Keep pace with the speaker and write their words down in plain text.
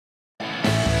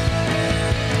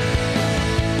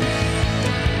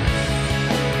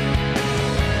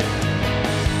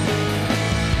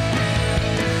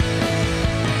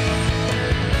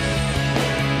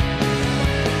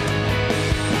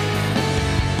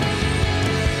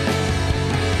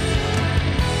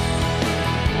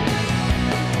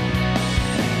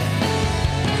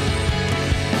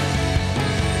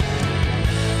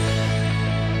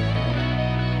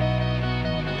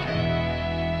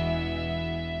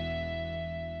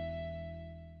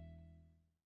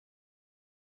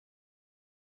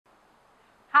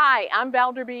Hi, I'm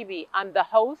Valder Beebe. I'm the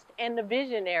host and the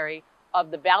visionary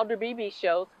of the Valder Beebe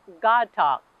Show's God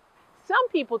Talk. Some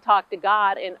people talk to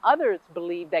God and others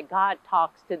believe that God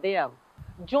talks to them.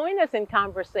 Join us in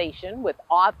conversation with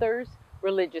authors,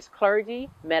 religious clergy,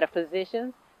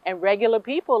 metaphysicians, and regular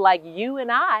people like you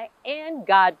and I and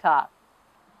God Talk.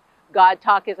 God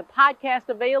Talk is a podcast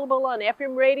available on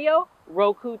FM radio,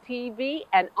 Roku TV,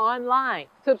 and online.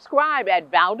 Subscribe at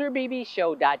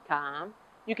ValderBeebeShow.com.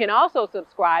 You can also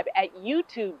subscribe at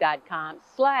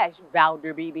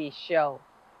YouTube.com/ValderBeebeShow.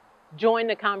 Join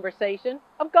the conversation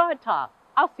of God Talk.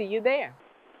 I'll see you there.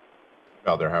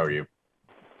 Valder, how are you?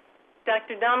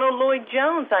 Dr. Donald Lloyd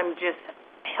Jones, I'm just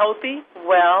healthy,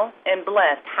 well, and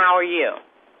blessed. How are you?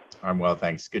 I'm well,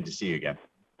 thanks. Good to see you again.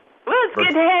 Well, it's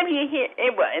good to have you here.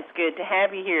 It's good to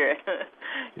have you here.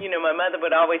 You know, my mother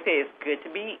would always say it's good to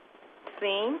be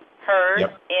seen, heard,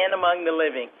 and among the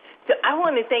living. So I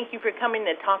want to thank you for coming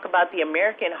to talk about the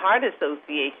American Heart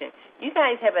Association. You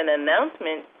guys have an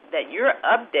announcement that you're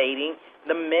updating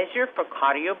the measure for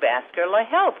cardiovascular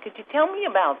health. Could you tell me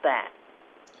about that?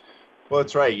 Well,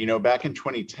 that's right. You know, back in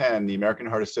 2010, the American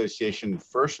Heart Association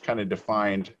first kind of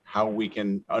defined how we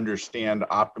can understand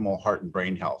optimal heart and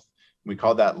brain health. We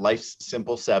called that Life's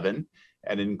Simple 7,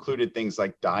 and it included things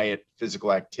like diet,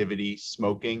 physical activity,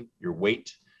 smoking, your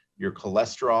weight, your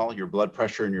cholesterol, your blood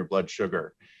pressure, and your blood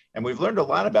sugar. And we've learned a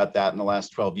lot about that in the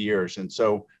last 12 years. And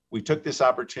so we took this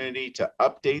opportunity to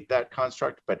update that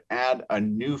construct, but add a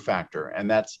new factor,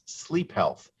 and that's sleep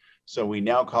health. So we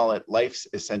now call it Life's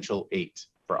Essential 8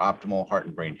 for optimal heart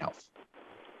and brain health.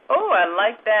 Oh, I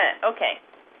like that. Okay.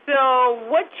 So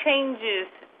what changes,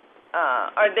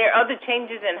 are there other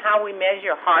changes in how we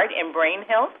measure heart and brain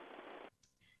health?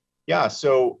 Yeah,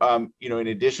 so, you know, in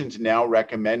addition to now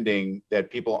recommending that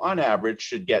people on average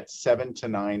should get 7 to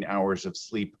 9 hours of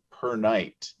sleep per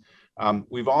night,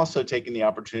 we've also taken the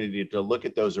opportunity to look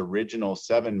at those original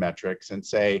 7 metrics and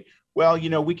say, well, you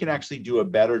know, we can actually do a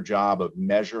better job of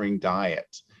measuring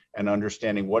diet and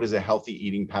understanding what does a healthy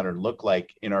eating pattern look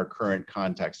like in our current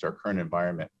context, our current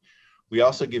environment. We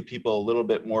also give people a little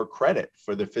bit more credit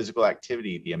for the physical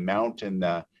activity, the amount and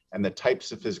the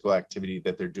types of physical activity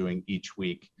that they're doing each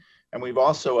week. And we've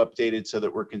also updated so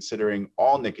that we're considering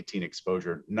all nicotine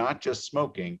exposure, not just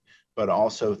smoking, but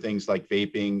also things like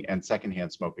vaping and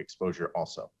secondhand smoke exposure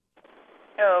also.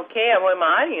 Okay, I want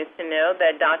my audience to know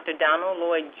that Dr. Donald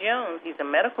Lloyd Jones, he's a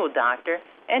medical doctor,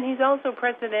 and he's also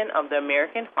president of the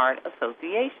American Heart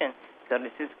Association. So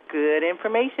this is good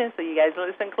information, so you guys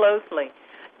listen closely.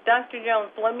 Dr.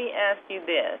 Jones, let me ask you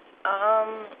this.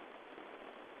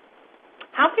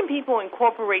 How can people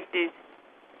incorporate this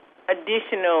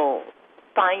additional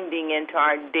finding into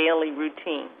our daily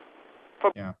routine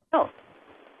for health?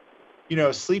 You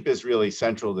know, sleep is really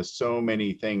central to so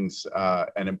many things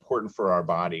and important for our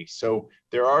body. So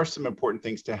there are some important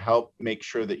things to help make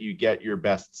sure that you get your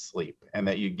best sleep and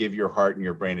that you give your heart and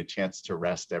your brain a chance to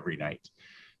rest every night.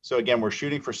 So again, we're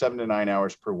shooting for 7 to 9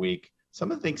 hours per week.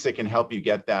 Some of the things that can help you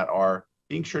get that are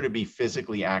being sure to be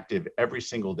physically active every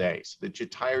single day so that you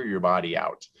tire your body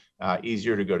out,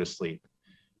 easier to go to sleep.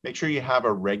 Make sure you have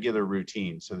a regular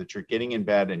routine so that you're getting in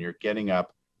bed and you're getting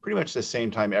up pretty much the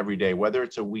same time every day, whether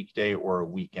it's a weekday or a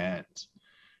weekend.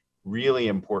 Really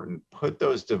important, put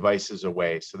those devices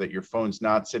away so that your phone's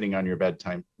not sitting on your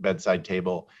bedside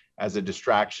table as a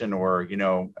distraction or, you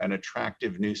know, an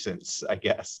attractive nuisance, I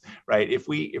guess, right? If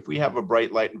we have a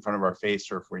bright light in front of our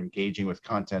face or if we're engaging with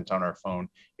content on our phone,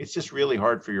 it's just really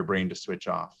hard for your brain to switch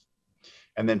off.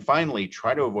 And then finally,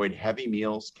 try to avoid heavy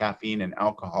meals, caffeine, and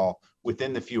alcohol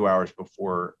within the few hours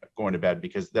before going to bed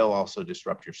because they'll also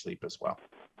disrupt your sleep as well.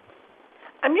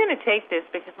 I'm going to take this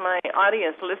because my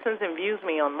audience listens and views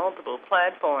me on multiple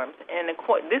platforms, and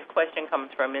this question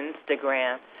comes from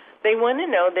Instagram. They want to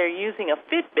know they're using a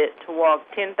Fitbit to walk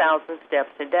 10,000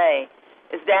 steps a day.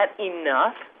 Is that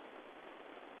enough?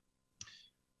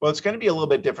 Well, it's going to be a little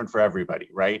bit different for everybody,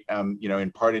 right? You know,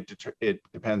 in part, it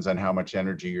depends on how much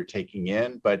energy you're taking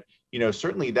in, but, you know,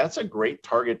 certainly that's a great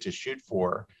target to shoot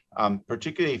for.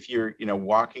 Particularly if you're, you know,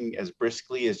 walking as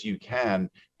briskly as you can,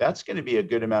 that's going to be a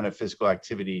good amount of physical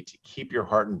activity to keep your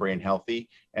heart and brain healthy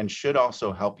and should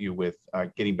also help you with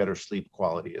getting better sleep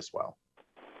quality as well.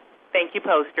 Thank you,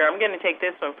 Poster. I'm going to take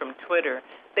this one from Twitter.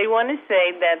 They want to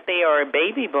say that they are a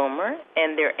baby boomer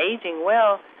and they're aging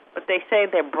well, but they say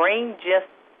their brain just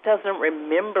doesn't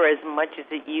remember as much as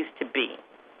it used to be.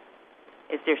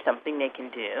 Is there something they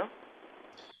can do?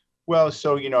 Well,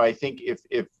 so, you know, I think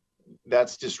if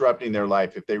that's disrupting their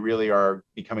life, if they really are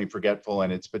becoming forgetful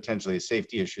and it's potentially a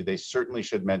safety issue, they certainly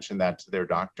should mention that to their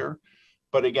doctor.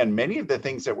 But again, many of the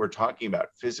things that we're talking about,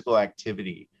 physical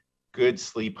activity, good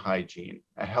sleep hygiene,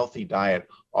 a healthy diet.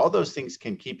 All those things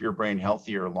can keep your brain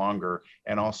healthier longer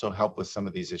and also help with some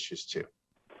of these issues too.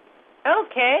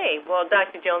 Okay. Well,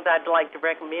 Dr. Jones, I'd like to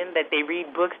recommend that they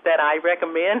read books that I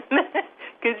recommend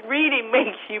because reading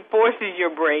forces your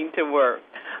brain to work.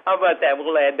 How about that?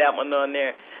 We'll add that one on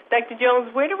there. Dr.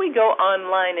 Jones, where do we go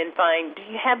online and find, do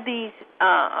you have these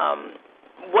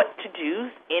what to do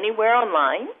anywhere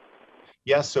online?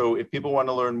 Yeah, so if people want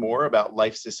to learn more about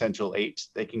Life's Essential 8,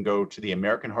 they can go to the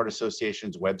American Heart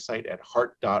Association's website at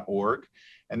heart.org,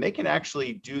 and they can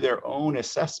actually do their own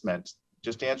assessment,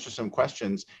 just answer some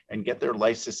questions and get their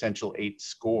Life's Essential 8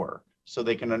 score so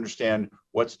they can understand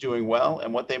what's doing well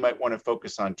and what they might want to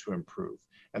focus on to improve.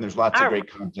 And there's lots of great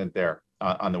content there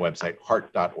on the website,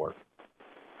 heart.org.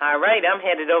 All right, I'm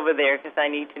headed over there because I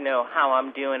need to know how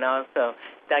I'm doing also.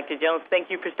 Dr. Jones,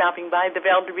 thank you for stopping by the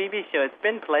Valder Beebe Show. It's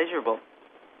been pleasurable.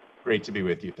 Great to be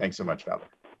with you. Thanks so much, Valder.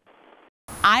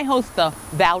 I host the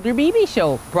Valder Beebe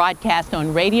Show, broadcast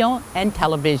on radio and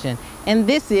television. And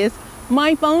this is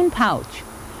my phone pouch.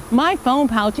 My phone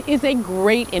pouch is a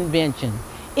great invention.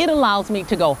 It allows me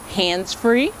to go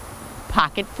hands-free,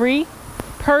 pocket-free,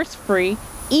 purse-free,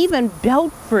 even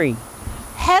belt-free.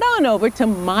 Head on over to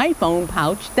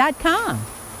myphonepouch.com.